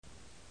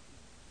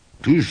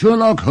To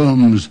Sherlock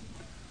Holmes,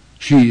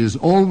 she is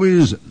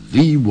always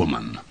the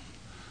woman.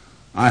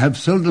 I have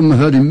seldom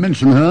heard him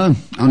mention her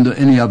under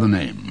any other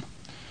name.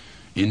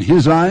 In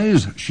his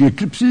eyes, she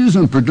eclipses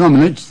and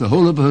predominates the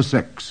whole of her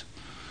sex.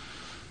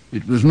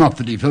 It was not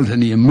that he felt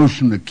any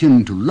emotion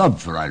akin to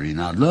love for Irene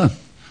Adler.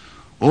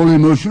 All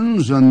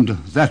emotions, and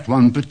that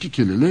one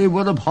particularly,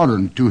 were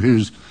abhorrent to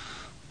his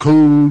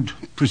cold,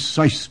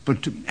 precise,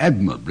 but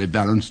admirably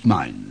balanced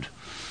mind.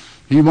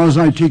 He was,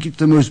 I take it,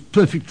 the most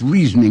perfect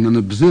reasoning and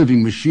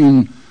observing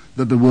machine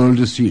that the world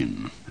has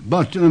seen.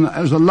 But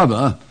as a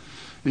lover,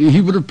 he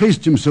would have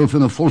placed himself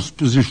in a false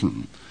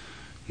position.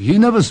 He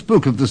never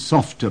spoke of the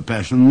softer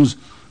passions,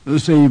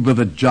 save with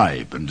a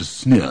jibe and a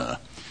sneer.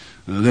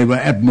 They were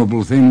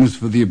admirable things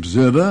for the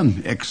observer,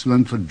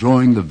 excellent for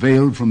drawing the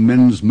veil from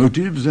men's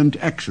motives and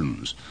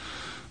actions.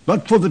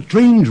 But for the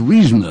trained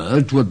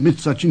reasoner to admit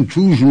such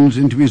intrusions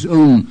into his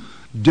own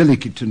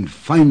delicate and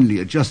finely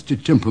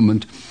adjusted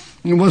temperament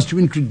was to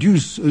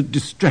introduce a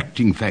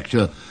distracting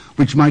factor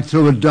which might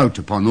throw a doubt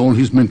upon all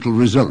his mental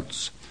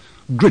results.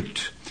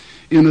 Grit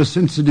in a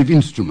sensitive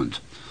instrument,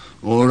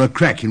 or a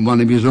crack in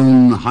one of his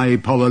own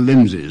high-power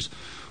lenses,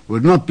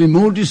 would not be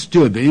more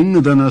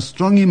disturbing than a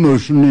strong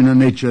emotion in a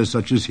nature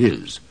such as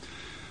his.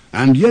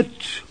 And yet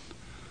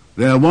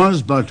there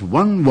was but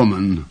one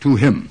woman to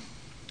him,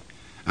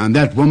 and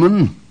that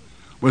woman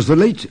was the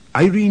late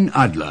Irene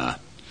Adler,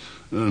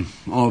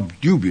 of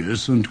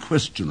dubious and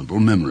questionable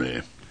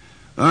memory.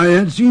 I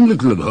had seen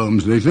little of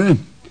Holmes lately.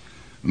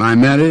 My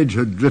marriage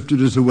had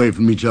drifted us away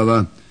from each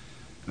other,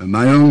 and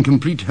my own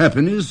complete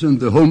happiness and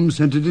the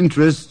home-centered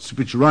interests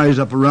which rise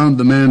up around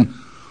the man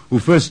who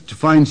first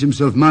finds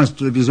himself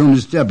master of his own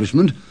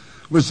establishment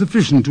was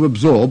sufficient to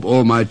absorb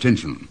all my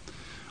attention,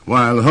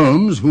 while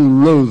Holmes,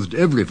 who loathed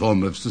every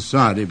form of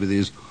society with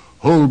his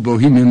whole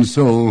Bohemian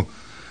soul,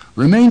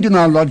 remained in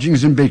our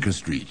lodgings in Baker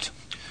Street,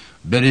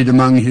 buried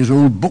among his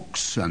old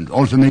books and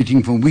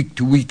alternating from week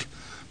to week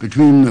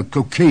between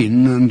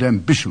cocaine and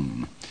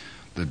ambition,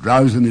 the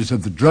drowsiness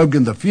of the drug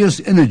and the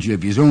fierce energy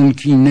of his own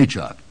keen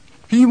nature.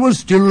 He was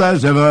still,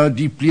 as ever,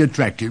 deeply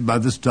attracted by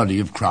the study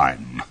of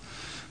crime,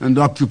 and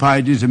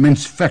occupied his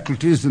immense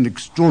faculties and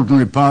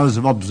extraordinary powers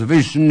of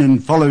observation in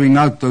following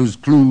out those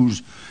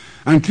clues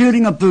and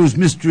clearing up those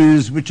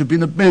mysteries which have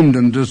been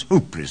abandoned as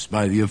hopeless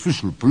by the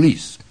official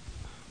police.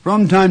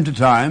 From time to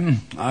time,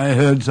 I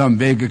heard some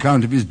vague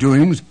account of his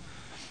doings,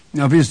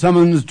 of his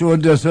summons to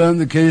Odessa in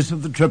the case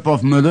of the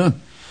Trepoff murder,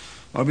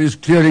 of his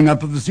clearing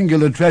up of the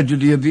singular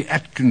tragedy of the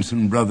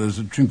Atkinson brothers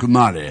at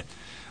Trincomalee,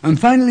 and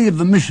finally of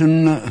the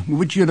mission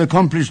which he had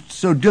accomplished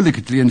so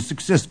delicately and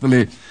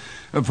successfully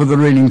for the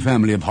reigning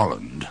family of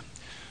Holland.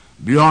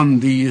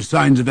 Beyond the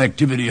signs of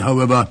activity,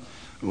 however,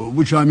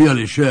 which I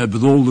merely shared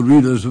with all the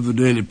readers of the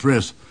daily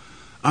press,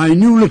 I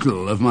knew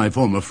little of my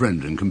former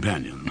friend and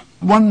companion.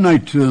 One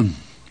night,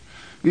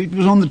 it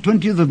was on the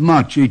 20th of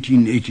March,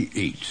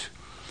 1888,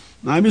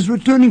 I was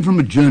returning from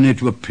a journey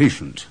to a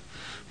patient,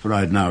 for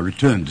I had now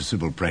returned to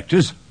civil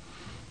practice,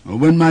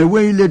 when my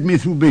way led me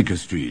through Baker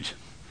Street.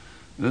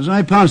 As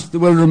I passed the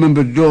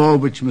well-remembered door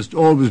which must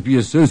always be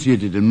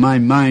associated in my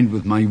mind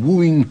with my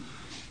wooing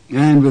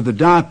and with the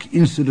dark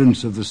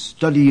incidents of the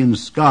study in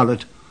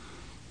scarlet,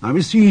 I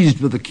was seized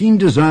with a keen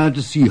desire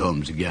to see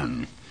Holmes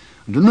again,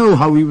 and to know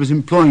how he was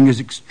employing his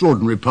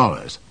extraordinary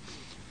powers.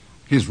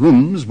 His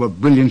rooms were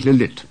brilliantly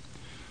lit,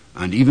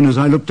 and even as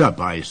I looked up,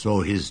 I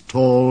saw his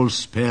tall,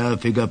 spare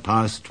figure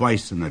pass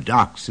twice in a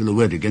dark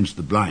silhouette against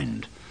the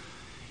blind.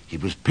 He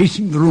was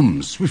pacing the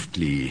room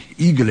swiftly,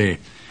 eagerly,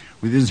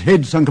 with his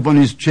head sunk upon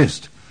his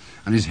chest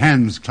and his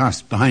hands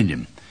clasped behind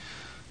him.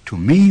 To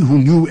me, who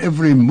knew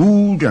every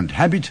mood and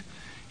habit,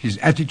 his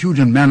attitude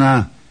and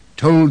manner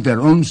told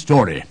their own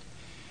story.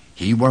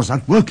 He was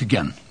at work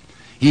again.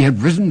 He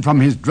had risen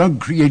from his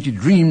drug-created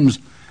dreams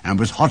and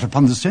was hot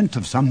upon the scent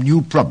of some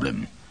new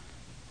problem.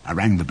 I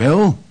rang the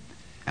bell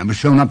and was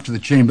shown up to the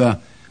chamber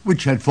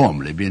which had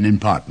formerly been in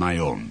part my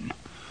own.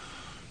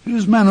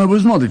 His manner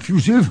was not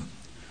effusive.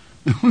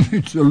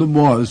 It seldom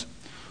was.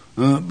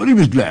 But he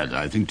was glad,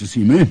 I think, to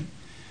see me.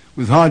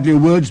 With hardly a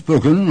word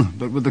spoken,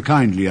 but with a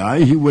kindly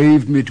eye, he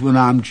waved me to an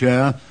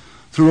armchair,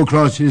 threw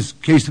across his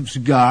case of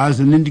cigars,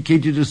 and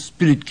indicated a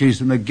spirit case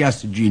and a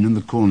gasogene in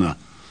the corner.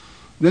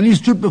 Then he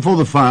stood before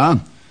the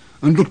fire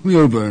and looked me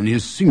over in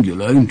his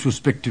singular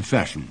introspective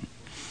fashion.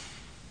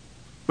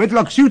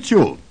 "Whitlock suits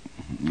you,"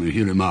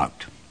 he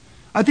remarked.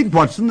 "I think,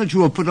 Watson, that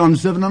you have put on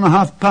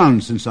 7.5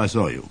 pounds since I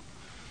saw you."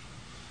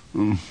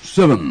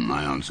 7,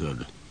 I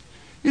answered.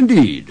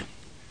 "Indeed.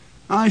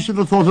 I should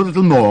have thought a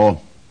little more.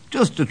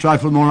 Just a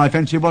trifle more, I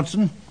fancy,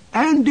 Watson.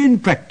 And in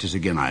practice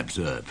again, I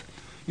observe.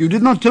 You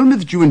did not tell me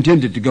that you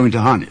intended to go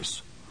into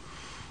harness."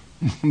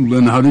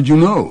 "Then how did you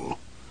know?"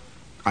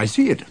 "I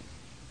see it.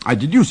 I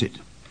deduce it.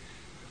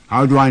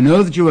 How do I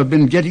know that you have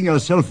been getting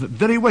yourself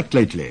very wet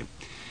lately,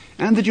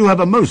 and that you have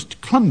a most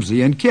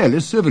clumsy and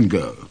careless servant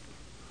girl?"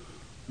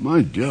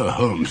 "My dear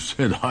Holmes,"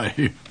 said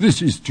I,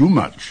 "this is too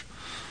much.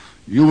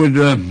 You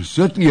would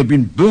certainly have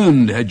been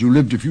burned had you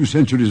lived a few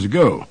centuries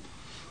ago.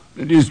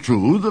 It is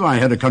true that I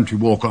had a country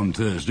walk on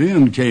Thursday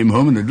and came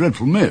home in a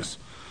dreadful mess.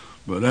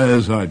 But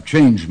as I've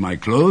changed my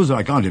clothes,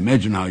 I can't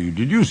imagine how you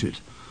deduce it.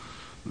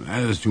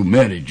 As to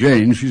Mary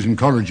Jane, she's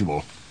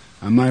incorrigible,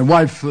 and my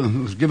wife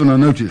was given a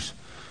notice.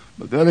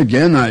 But there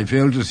again, I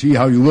fail to see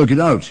how you work it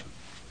out.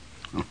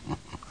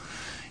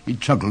 He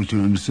chuckled to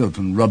himself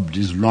and rubbed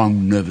his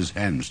long, nervous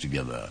hands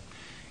together.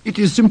 It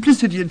is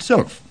simplicity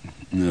itself,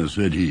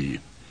 said he.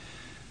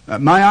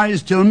 My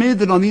eyes tell me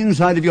that on the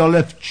inside of your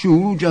left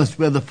shoe, just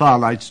where the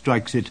firelight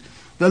strikes it,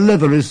 the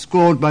leather is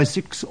scored by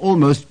 6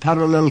 almost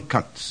parallel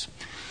cuts.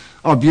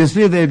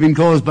 Obviously, they've been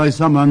caused by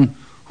someone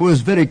who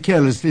has very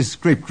carelessly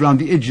scraped round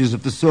the edges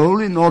of the sole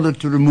in order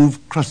to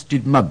remove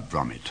crusted mud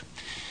from it.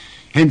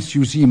 Hence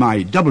you see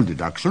my double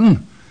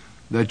deduction,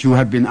 that you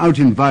have been out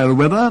in vile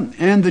weather,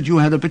 and that you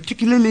had a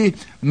particularly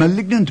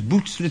malignant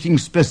boot-slitting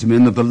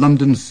specimen of the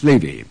London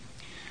slavey.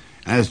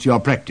 As to your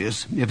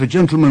practice, if a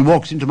gentleman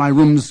walks into my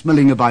room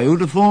smelling of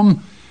iodoform,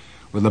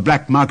 with a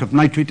black mark of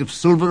nitrate of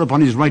silver upon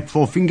his right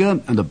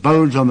forefinger and a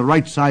bulge on the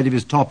right side of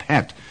his top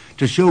hat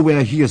to show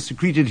where he has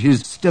secreted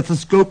his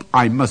stethoscope,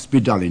 I must be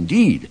dull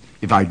indeed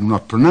if I do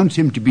not pronounce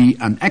him to be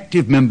an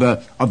active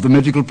member of the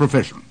medical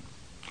profession.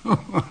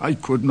 I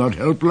could not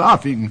help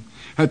laughing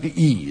at the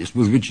ease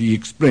with which he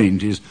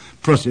explained his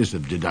process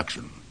of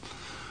deduction.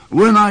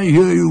 When I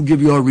hear you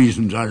give your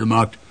reasons, I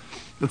remarked,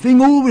 the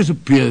thing always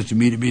appears to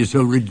me to be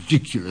so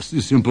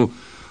ridiculously simple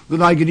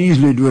that I could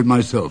easily do it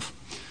myself,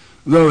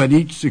 though at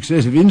each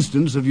successive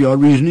instance of your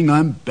reasoning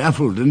I'm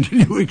baffled until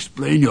you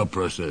explain your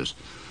process.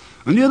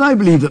 And yet I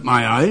believe that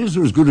my eyes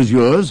are as good as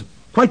yours.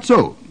 Quite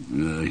so,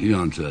 he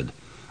answered,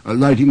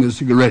 lighting a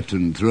cigarette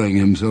and throwing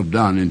himself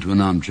down into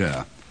an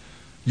armchair.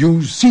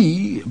 You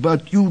see,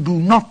 but you do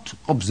not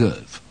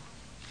observe.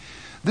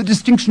 The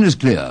distinction is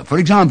clear. For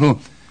example,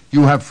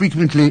 you have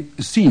frequently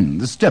seen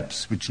the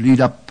steps which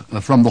lead up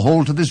from the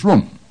hall to this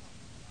room.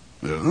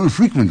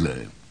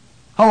 Frequently.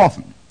 How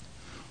often?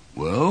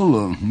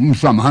 Well,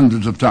 some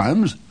hundreds of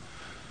times.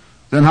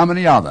 Then how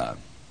many are there?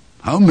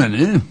 How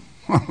many?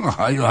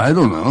 I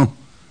don't know.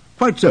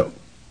 Quite so.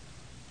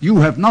 You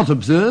have not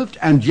observed,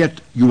 and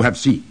yet you have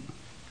seen.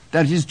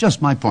 That is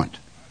just my point.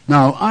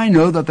 Now, I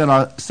know that there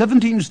are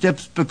 17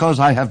 steps because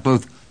I have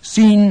both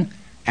seen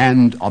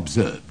and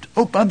observed.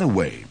 Oh, by the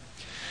way,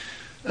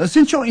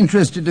 since you're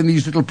interested in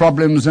these little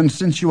problems, and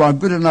since you are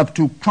good enough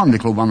to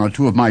chronicle one or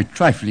two of my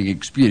trifling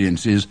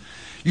experiences,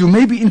 you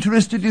may be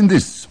interested in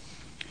this.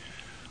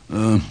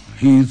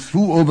 He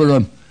threw over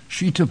a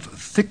sheet of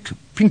thick,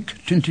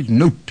 pink-tinted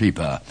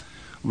notepaper,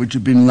 which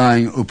had been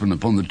lying open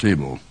upon the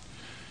table.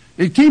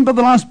 It came by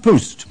the last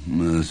post,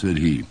 said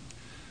he.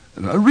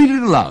 Read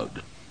it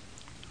aloud.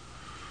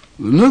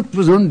 The note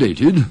was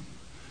undated,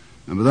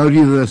 and without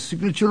either a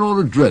signature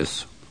or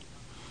address.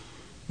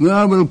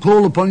 I will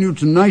call upon you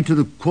tonight at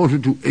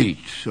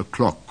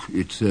 7:45,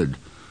 it said.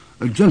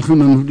 A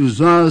gentleman who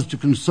desires to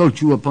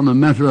consult you upon a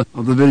matter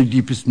of the very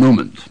deepest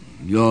moment.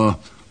 Your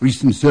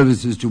recent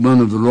services to one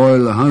of the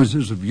royal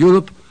houses of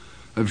Europe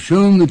have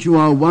shown that you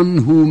are one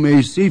who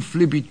may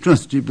safely be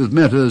trusted with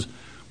matters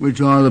which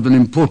are of an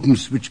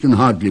importance which can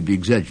hardly be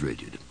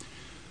exaggerated.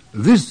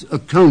 This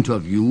account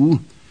of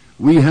you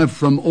we have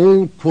from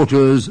all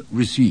quarters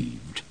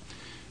received.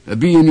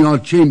 Be in your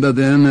chamber,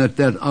 then, at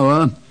that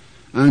hour,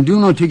 and do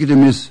not take it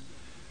amiss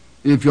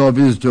if your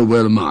visitor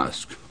wear a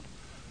mask.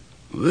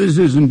 This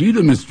is indeed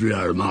a mystery,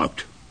 I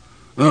remarked.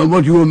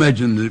 What do you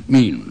imagine it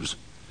means?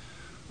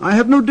 I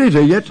have no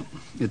data yet.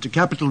 It's a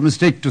capital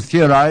mistake to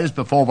theorize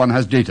before one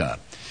has data.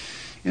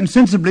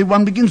 Insensibly,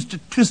 one begins to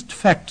twist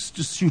facts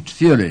to suit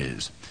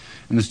theories,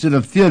 and instead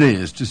of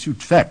theories to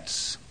suit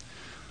facts.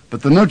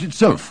 But the note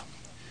itself,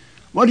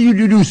 what do you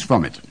deduce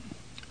from it?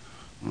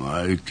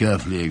 I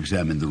carefully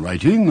examined the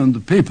writing and the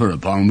paper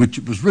upon which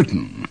it was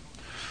written.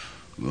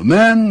 The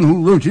man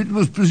who wrote it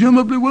was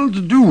presumably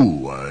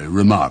well-to-do, I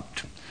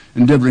remarked,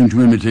 endeavouring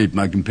to imitate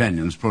my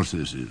companion's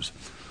processes.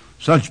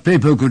 Such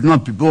paper could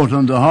not be bought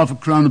under half a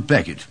crown a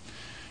packet.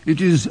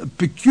 It is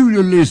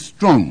peculiarly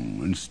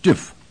strong and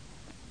stiff.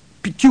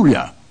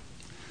 Peculiar.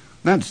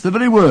 That's the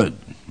very word,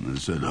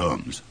 said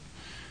Holmes.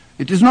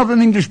 It is not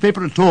an English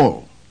paper at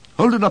all.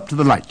 Hold it up to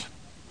the light.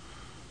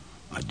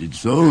 I did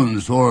so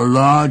and saw a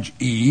large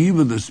E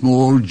with a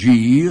small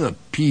g, a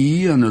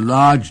P and a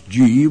large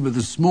G with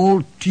a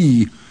small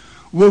T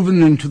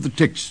woven into the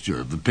texture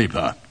of the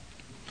paper.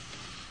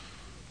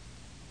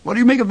 What do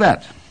you make of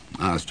that?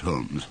 Asked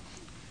Holmes.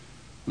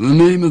 The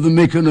name of the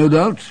maker, no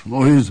doubt,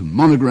 or his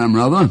monogram,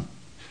 rather.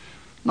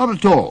 Not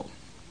at all.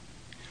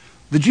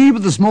 The G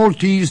with the small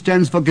T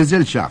stands for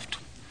Gesellschaft,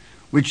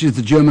 which is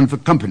the German for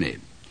company.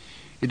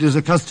 It is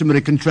a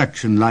customary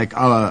contraction like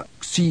our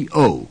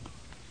CO.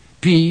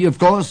 P, of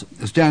course,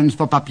 stands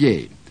for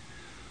papier.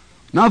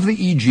 Now for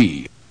the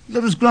EG.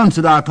 Let us glance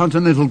at our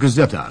Continental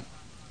Gazzetta.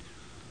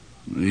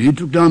 He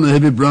took down the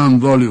heavy brown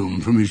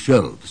volume from his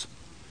shelves.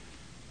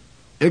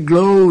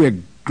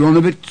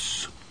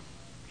 Eglonovitz.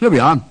 Here we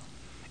are.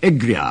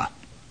 Egria.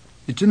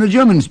 It's in a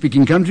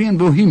German-speaking country in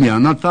Bohemia,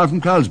 not far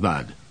from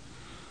Carlsbad.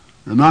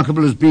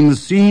 remarkable as being the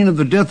scene of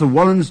the death of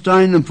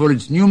Wallenstein and for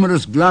its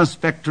numerous glass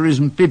factories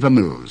and paper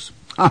mills.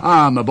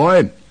 Ha, my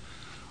boy.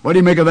 What do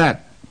you make of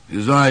that?"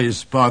 His eyes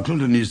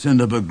sparkled, and he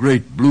sent up a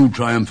great blue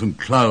triumphant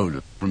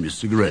cloud from his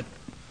cigarette.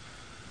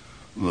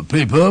 "The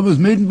paper was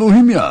made in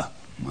Bohemia,"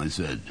 I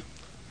said.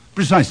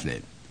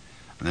 "Precisely.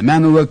 And the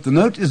man who wrote the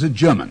note is a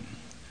German.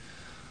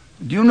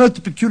 Do you note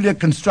the peculiar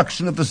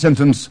construction of the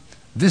sentence,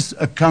 'This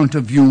account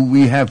of you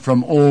we have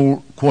from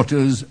all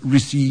quarters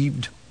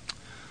received'?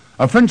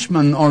 A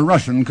Frenchman or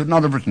Russian could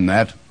not have written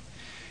that.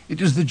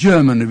 It is the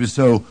German who is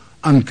so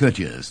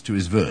uncourteous to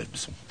his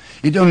verbs.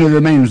 It only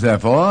remains,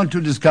 therefore,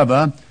 to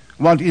discover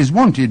what is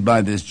wanted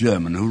by this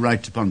German who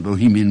writes upon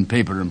Bohemian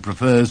paper and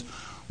prefers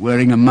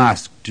wearing a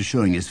mask to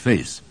showing his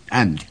face.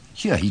 And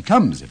here he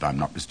comes, if I'm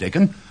not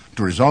mistaken,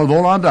 to resolve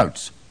all our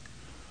doubts."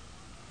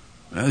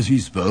 As he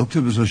spoke,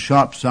 there was a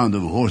sharp sound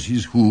of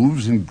horses'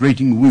 hooves and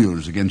grating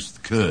wheels against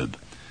the curb,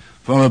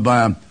 followed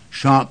by a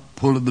sharp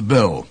pull at the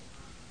bell.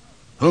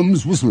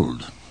 Holmes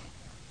whistled.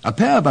 "A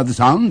pair by the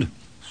sound,"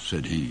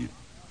 said he.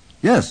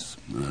 "Yes,"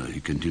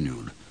 he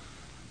continued,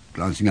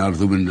 glancing out of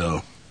the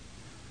window.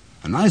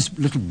 "A nice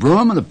little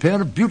brougham and a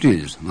pair of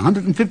beauties,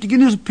 150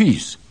 guineas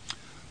apiece.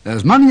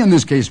 There's money in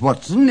this case,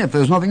 Watson, if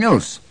there's nothing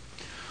else."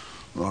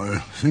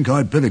 "I think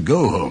I'd better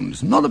go,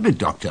 Holmes." "Not a bit,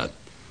 Doctor.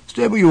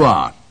 Stay where you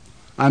are.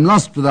 I'm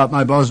lost without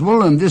my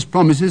Boswell, and this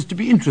promises to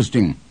be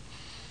interesting.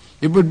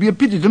 It would be a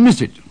pity to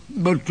miss it.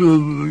 But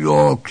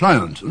your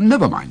client,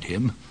 never mind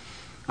him.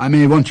 I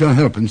may want your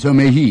help, and so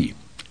may he.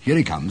 Here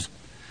he comes.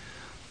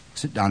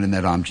 Sit down in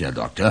that armchair,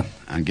 Doctor,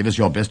 and give us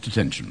your best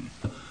attention."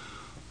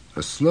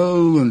 A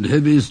slow and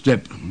heavy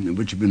step,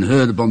 which had been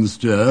heard upon the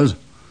stairs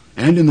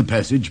and in the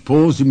passage,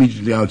 paused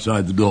immediately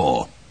outside the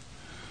door.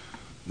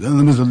 Then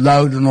there was a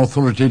loud and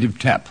authoritative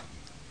tap.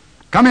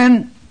 "Come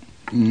in,"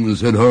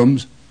 said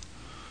Holmes.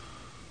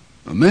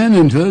 A man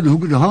entered who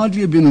could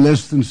hardly have been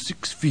less than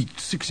 6 feet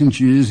 6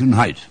 inches in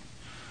height,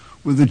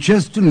 with the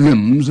chest and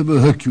limbs of a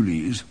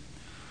Hercules.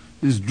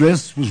 His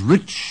dress was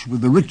rich,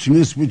 with the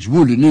richness which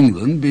would, in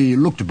England, be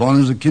looked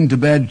upon as akin to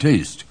bad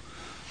taste.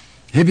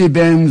 Heavy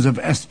bands of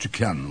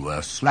astrakhan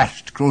were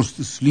slashed across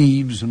the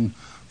sleeves and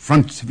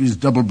fronts of his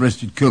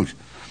double-breasted coat,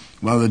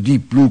 while the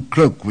deep blue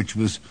cloak which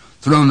was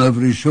thrown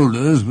over his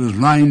shoulders was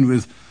lined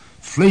with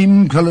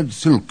flame-coloured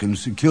silk and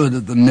secured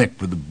at the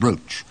neck with a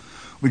brooch,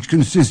 which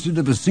consisted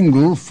of a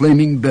single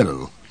flaming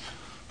beryl.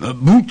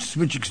 Boots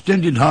which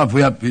extended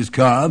halfway up his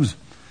calves,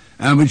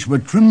 and which were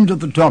trimmed at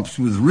the tops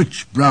with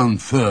rich brown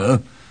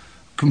fur,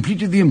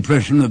 completed the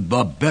impression of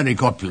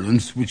barbaric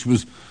opulence which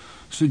was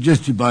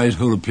suggested by his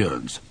whole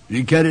appearance.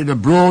 He carried a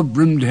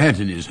broad-brimmed hat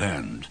in his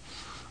hand,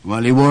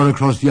 while he wore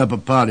across the upper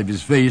part of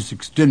his face,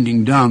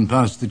 extending down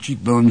past the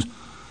cheekbones,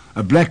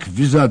 a black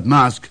vizard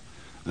mask,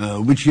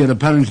 which he had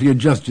apparently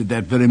adjusted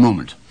that very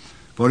moment,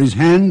 for his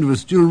hand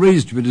was still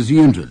raised to it as he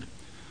entered.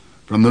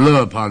 From the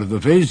lower part of the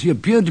face he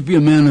appeared to be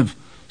a man of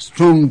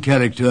strong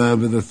character,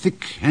 with a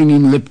thick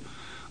hanging lip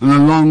and a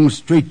long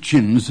straight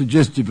chin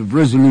suggestive of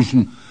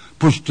resolution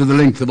pushed to the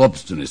length of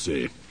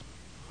obstinacy.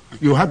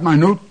 "You had my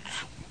note?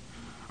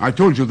 I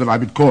told you that I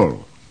would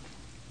call."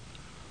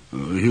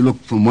 He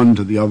looked from one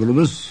to the other of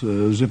us,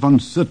 as if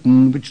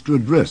uncertain which to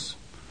address.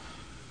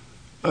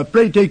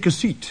 "Pray take a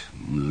seat,"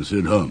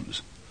 said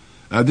Holmes.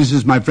 "This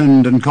is my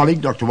friend and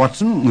colleague, Dr.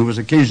 Watson, who was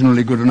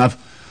occasionally good enough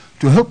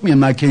to help me in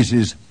my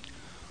cases.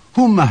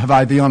 Whom have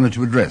I the honor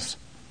to address?"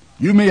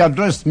 "You may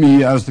address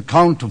me as the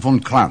Count von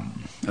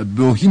Klam, a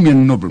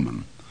Bohemian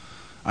nobleman.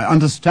 I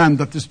understand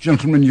that this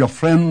gentleman, your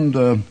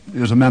friend,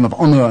 is a man of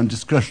honor and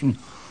discretion,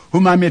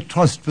 whom I may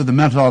trust with a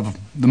matter of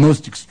the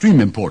most extreme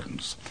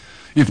importance.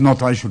 If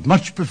not, I should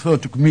much prefer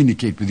to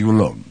communicate with you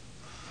alone."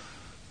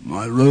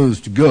 I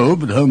rose to go,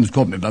 but Holmes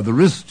caught me by the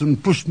wrist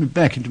and pushed me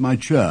back into my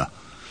chair.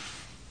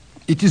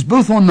 "It is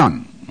both or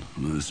none,"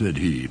 said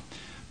he.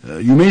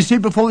 "You may say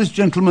before this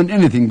gentleman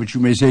anything which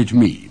you may say to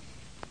me."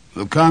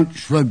 The Count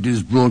shrugged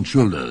his broad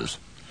shoulders.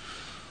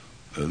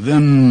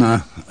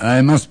 "Then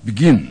I must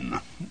begin,"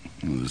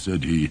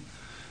 said he,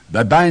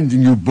 "by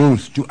binding you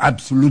both to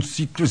absolute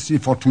secrecy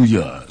for 2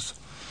 years.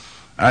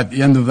 At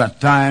the end of that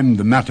time,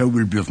 the matter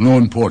will be of no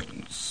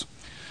importance.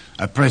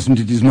 At present,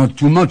 it is not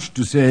too much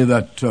to say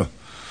that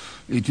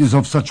it is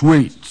of such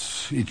weight,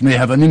 it may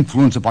have an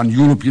influence upon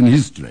European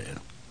history."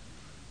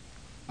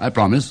 "I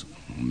promise,"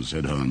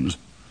 said Holmes.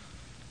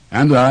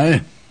 "And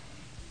I.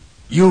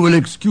 You will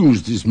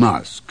excuse this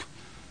mask,"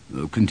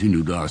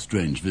 continued our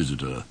strange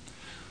visitor.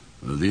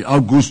 "The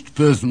august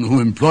person who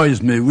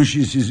employs me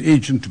wishes his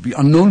agent to be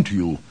unknown to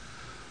you,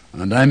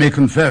 and I may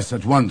confess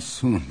at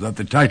once that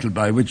the title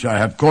by which I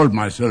have called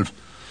myself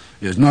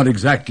is not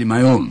exactly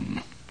my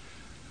own."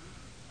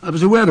 "I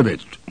was aware of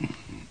it,"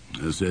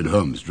 said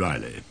Holmes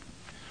dryly.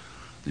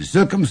 "The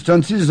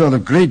circumstances are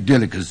of great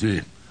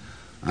delicacy,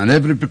 and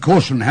every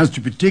precaution has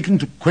to be taken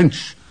to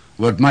quench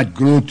what might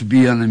grow to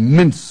be an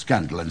immense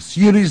scandal and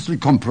seriously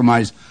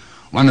compromise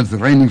one of the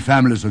reigning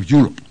families of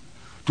Europe.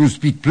 To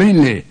speak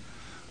plainly,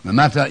 the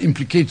matter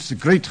implicates the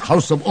great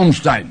house of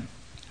Ormstein,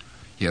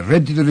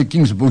 hereditary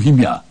kings of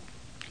Bohemia."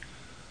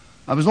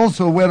 "I was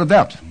also aware of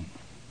that.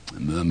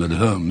 murmured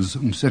Holmes,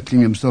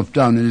 settling himself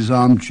down in his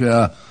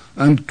armchair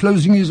and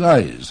closing his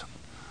eyes.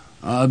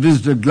 Our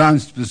visitor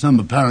glanced with some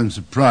apparent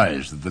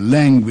surprise at the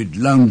languid,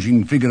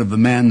 lounging figure of a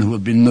man who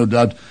had been, no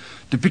doubt,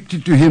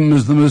 depicted to him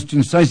as the most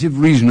incisive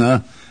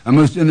reasoner and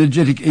most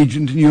energetic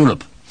agent in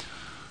Europe.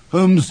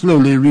 Holmes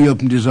slowly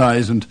reopened his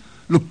eyes and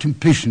looked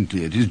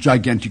impatiently at his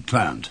gigantic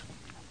client.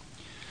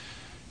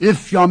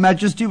 "If your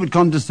Majesty would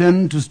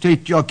condescend to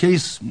state your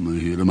case,"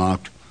 he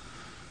remarked,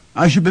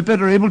 "I should be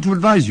better able to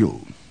advise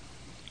you."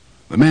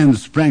 The man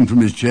sprang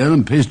from his chair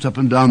and paced up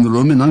and down the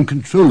room in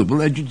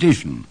uncontrollable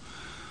agitation.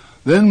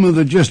 Then, with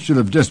a gesture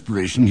of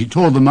desperation, he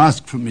tore the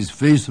mask from his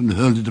face and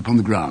hurled it upon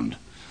the ground.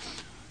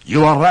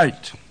 "You are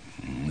right,"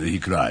 he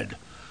cried.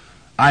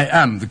 "I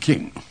am the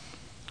king.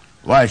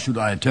 Why should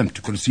I attempt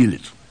to conceal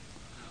it?"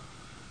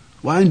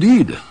 "Why,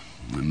 indeed,"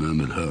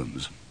 murmured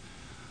Holmes.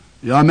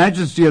 "Your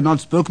Majesty had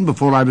not spoken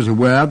before I was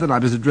aware that I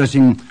was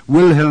addressing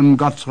Wilhelm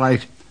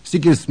Gottfried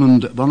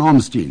Sigismund von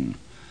Ornstein,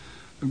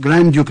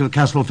 Grand Duke of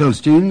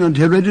Cassel-Felstein and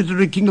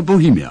hereditary King of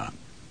Bohemia."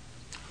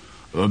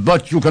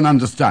 "But you can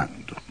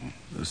understand,"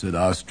 said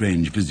our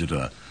strange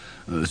visitor,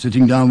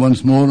 sitting down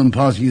once more and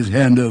passing his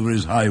hand over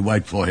his high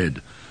white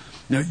forehead.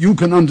 "You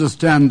can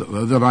understand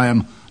that I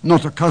am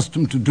not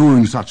accustomed to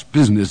doing such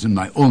business in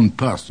my own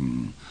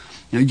person.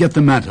 Yet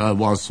the matter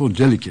was so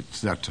delicate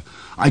that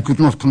I could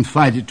not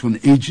confide it to an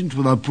agent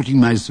without putting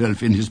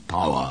myself in his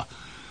power.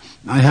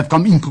 I have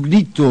come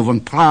incognito from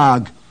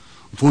Prague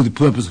for the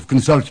purpose of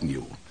consulting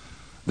you."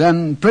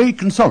 "Then pray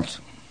consult,"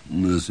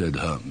 said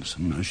Holmes,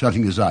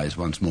 shutting his eyes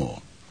once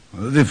more.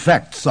 "The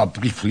facts are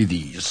briefly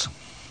these.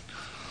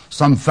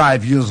 Some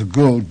 5 years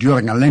ago,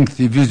 during a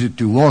lengthy visit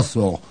to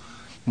Warsaw,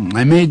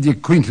 I made the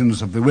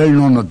acquaintance of the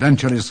well-known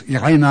adventuress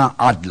Irena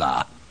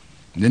Adler.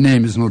 The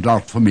name is no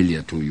doubt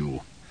familiar to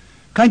you."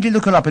 "Kindly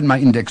look her up in my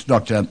index,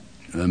 Doctor,"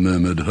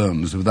 murmured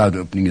Holmes, without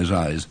opening his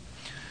eyes.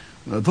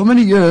 For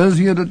many years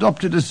he had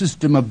adopted a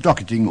system of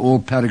docketing all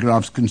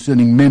paragraphs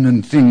concerning men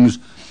and things,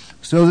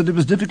 so that it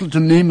was difficult to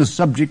name a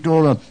subject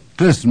or a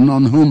person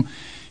on whom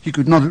he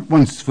could not at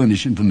once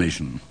furnish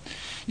information.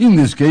 In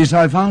this case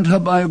I found her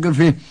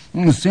biography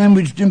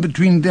sandwiched in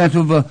between that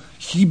of a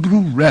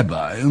Hebrew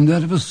rabbi and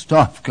that of a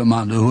staff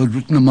commander who had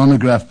written a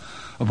monograph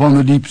upon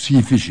the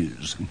deep-sea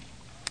fishes.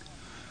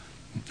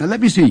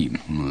 "Let me see,"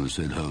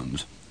 said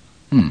Holmes.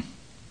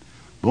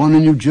 "Born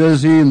in New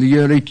Jersey in the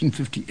year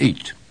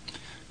 1858.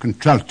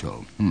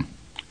 Contralto.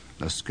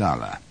 La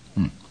Scala.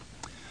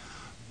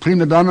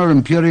 Prima donna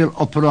Imperial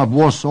Opera of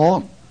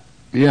Warsaw.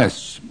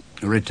 Yes.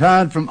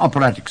 Retired from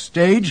operatic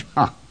stage.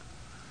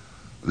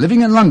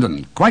 Living in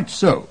London. Quite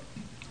so.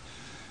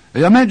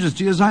 Your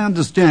Majesty, as I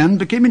understand,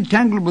 became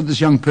entangled with this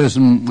young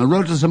person,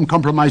 wrote her some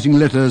compromising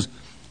letters,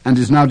 and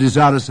is now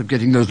desirous of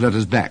getting those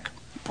letters back."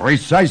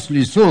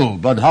 "Precisely so.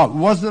 But how?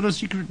 Was there a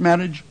secret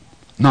marriage?"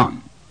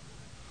 "None."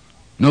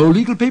 "No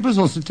legal papers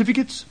or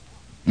certificates?"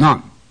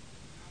 "None."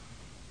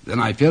 "Then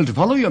I fail to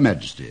follow, Your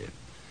Majesty.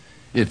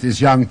 If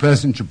this young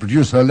person should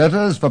produce her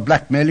letters for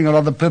blackmailing or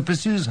other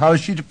purposes, how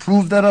is she to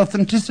prove their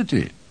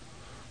authenticity?"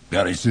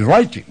 "There is the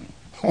writing."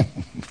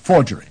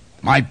 "Forgery."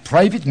 "My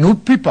private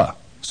notepaper."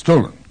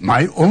 "Stolen."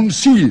 "My own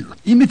seal."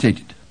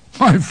 "Imitated."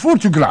 "My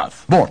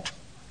photograph." "Bought."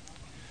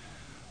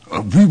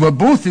 "We were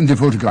both in the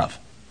photograph."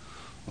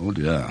 "Oh,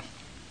 dear.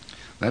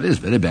 That is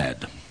very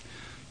bad.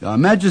 Your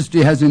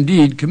Majesty has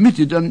indeed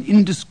committed an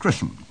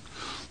indiscretion."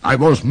 "I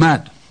was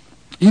mad.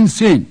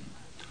 Insane."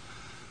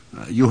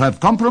 "You have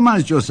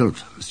compromised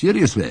yourself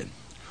seriously."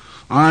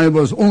 "I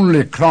was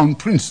only Crown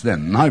Prince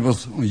then. I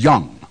was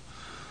young.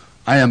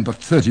 I am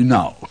but 30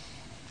 now.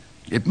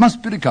 It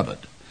must be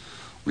recovered.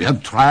 We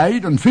have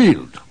tried and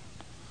failed."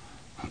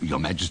 "Your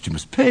Majesty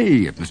must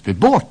pay. It must be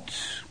bought.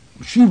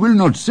 She will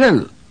not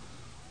sell."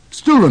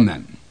 "Stolen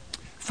then."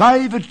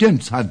 5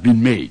 attempts had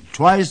been made.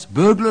 Twice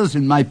burglars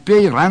in my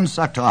pay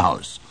ransacked her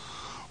house.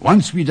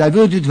 Once we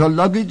diverted her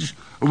luggage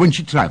when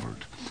she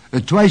travelled.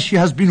 Twice she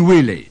has been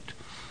waylaid.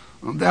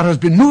 There has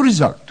been no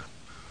result."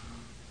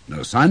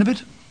 "No sign of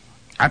it?"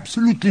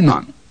 "Absolutely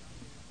none."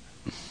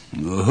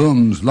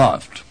 Holmes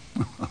laughed.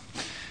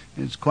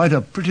 "It's quite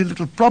a pretty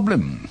little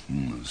problem,"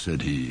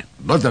 said he.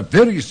 "But a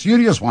very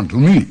serious one to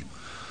me,"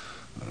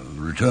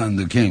 returned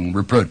the king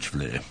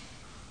reproachfully.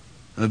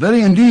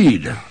 "Very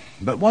indeed.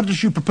 But what does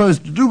she propose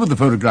to do with the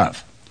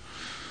photograph?"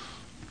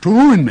 "To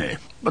ruin me.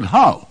 But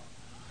how?"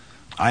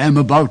 "I am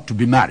about to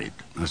be married,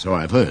 so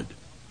I've heard,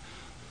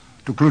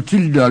 to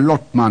Clotilda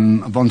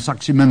Lottmann von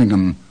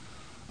Saxe-Meiningen,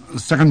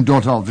 second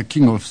daughter of the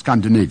King of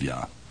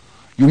Scandinavia.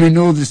 You may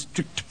know the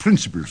strict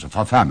principles of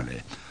her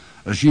family.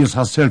 She is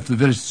herself the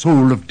very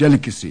soul of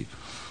delicacy.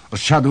 A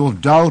shadow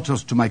of doubt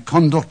as to my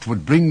conduct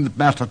would bring the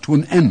matter to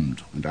an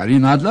end. And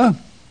Irene Adler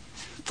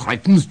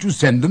threatens to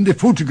send them the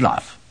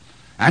photograph.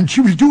 And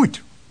she will do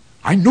it.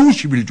 I know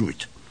she will do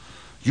it.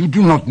 You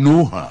do not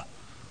know her,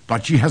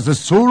 but she has the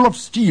soul of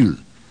steel.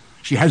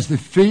 She has the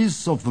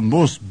face of the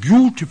most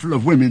beautiful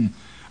of women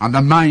and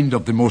the mind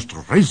of the most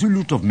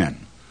resolute of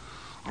men.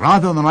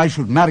 Rather than I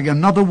should marry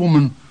another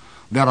woman,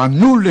 there are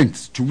no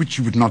lengths to which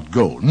she would not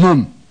go.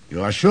 None.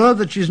 You are sure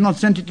that she's not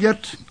sent it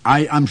yet?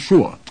 I am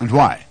sure. And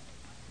why?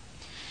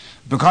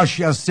 Because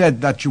she has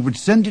said that she would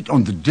send it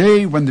on the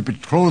day when the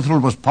betrothal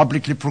was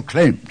publicly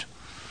proclaimed.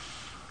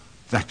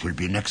 That will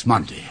be next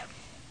Monday.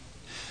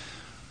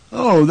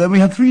 Oh, then we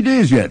have 3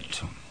 days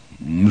yet,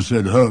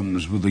 said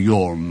Holmes with a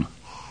yawn.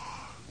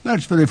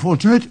 That's very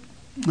fortunate,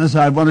 as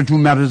I have 1 or 2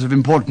 matters of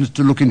importance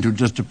to look into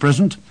just at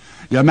present.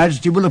 Your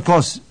Majesty will, of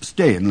course,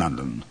 stay in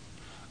London.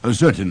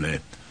 Certainly.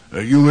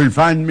 You will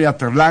find me at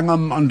the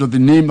Langham under the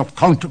name of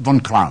Count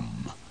von Kram.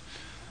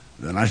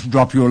 Then I shall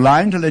drop you a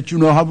line to let you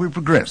know how we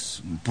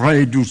progress.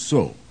 Pray do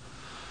so.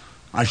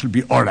 I shall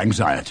be all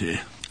anxiety.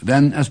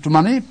 Then, as to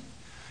money,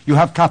 you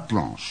have carte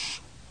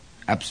blanche.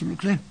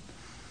 Absolutely.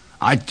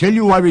 I tell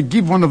you, I will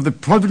give one of the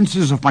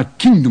provinces of my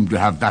kingdom to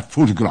have that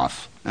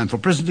photograph. And for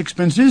present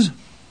expenses?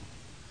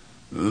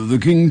 The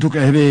king took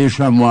a heavy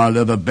chamois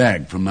leather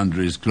bag from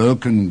under his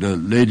cloak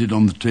and laid it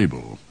on the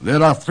table.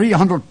 There are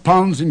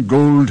 £300 in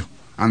gold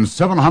and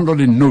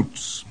 700 in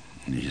notes,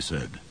 he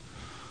said.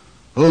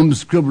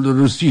 Holmes scribbled a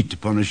receipt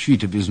upon a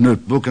sheet of his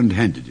notebook and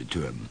handed it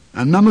to him.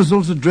 And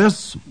Mademoiselle's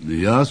address,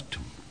 he asked,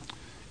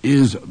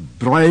 is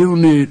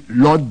Briony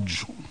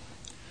Lodge,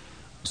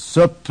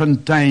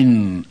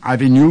 Serpentine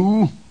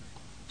Avenue,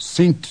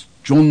 St.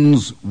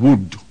 John's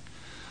Wood.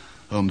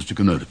 Holmes took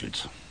a note of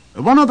it.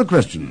 One other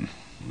question,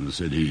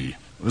 said he.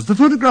 Was the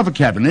photograph a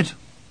cabinet?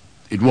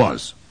 It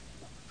was.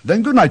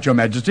 Then good night, Your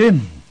Majesty,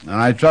 and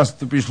I trust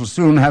that we shall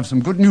soon have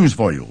some good news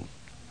for you.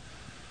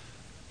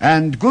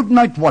 And good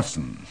night,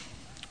 Watson,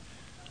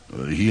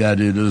 he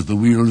added as the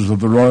wheels of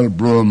the royal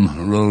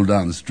brougham rolled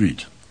down the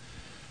street.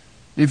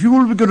 If you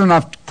will be good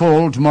enough to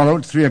call tomorrow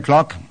at 3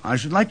 o'clock, I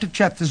should like to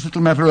chat this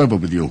little matter over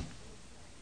with you.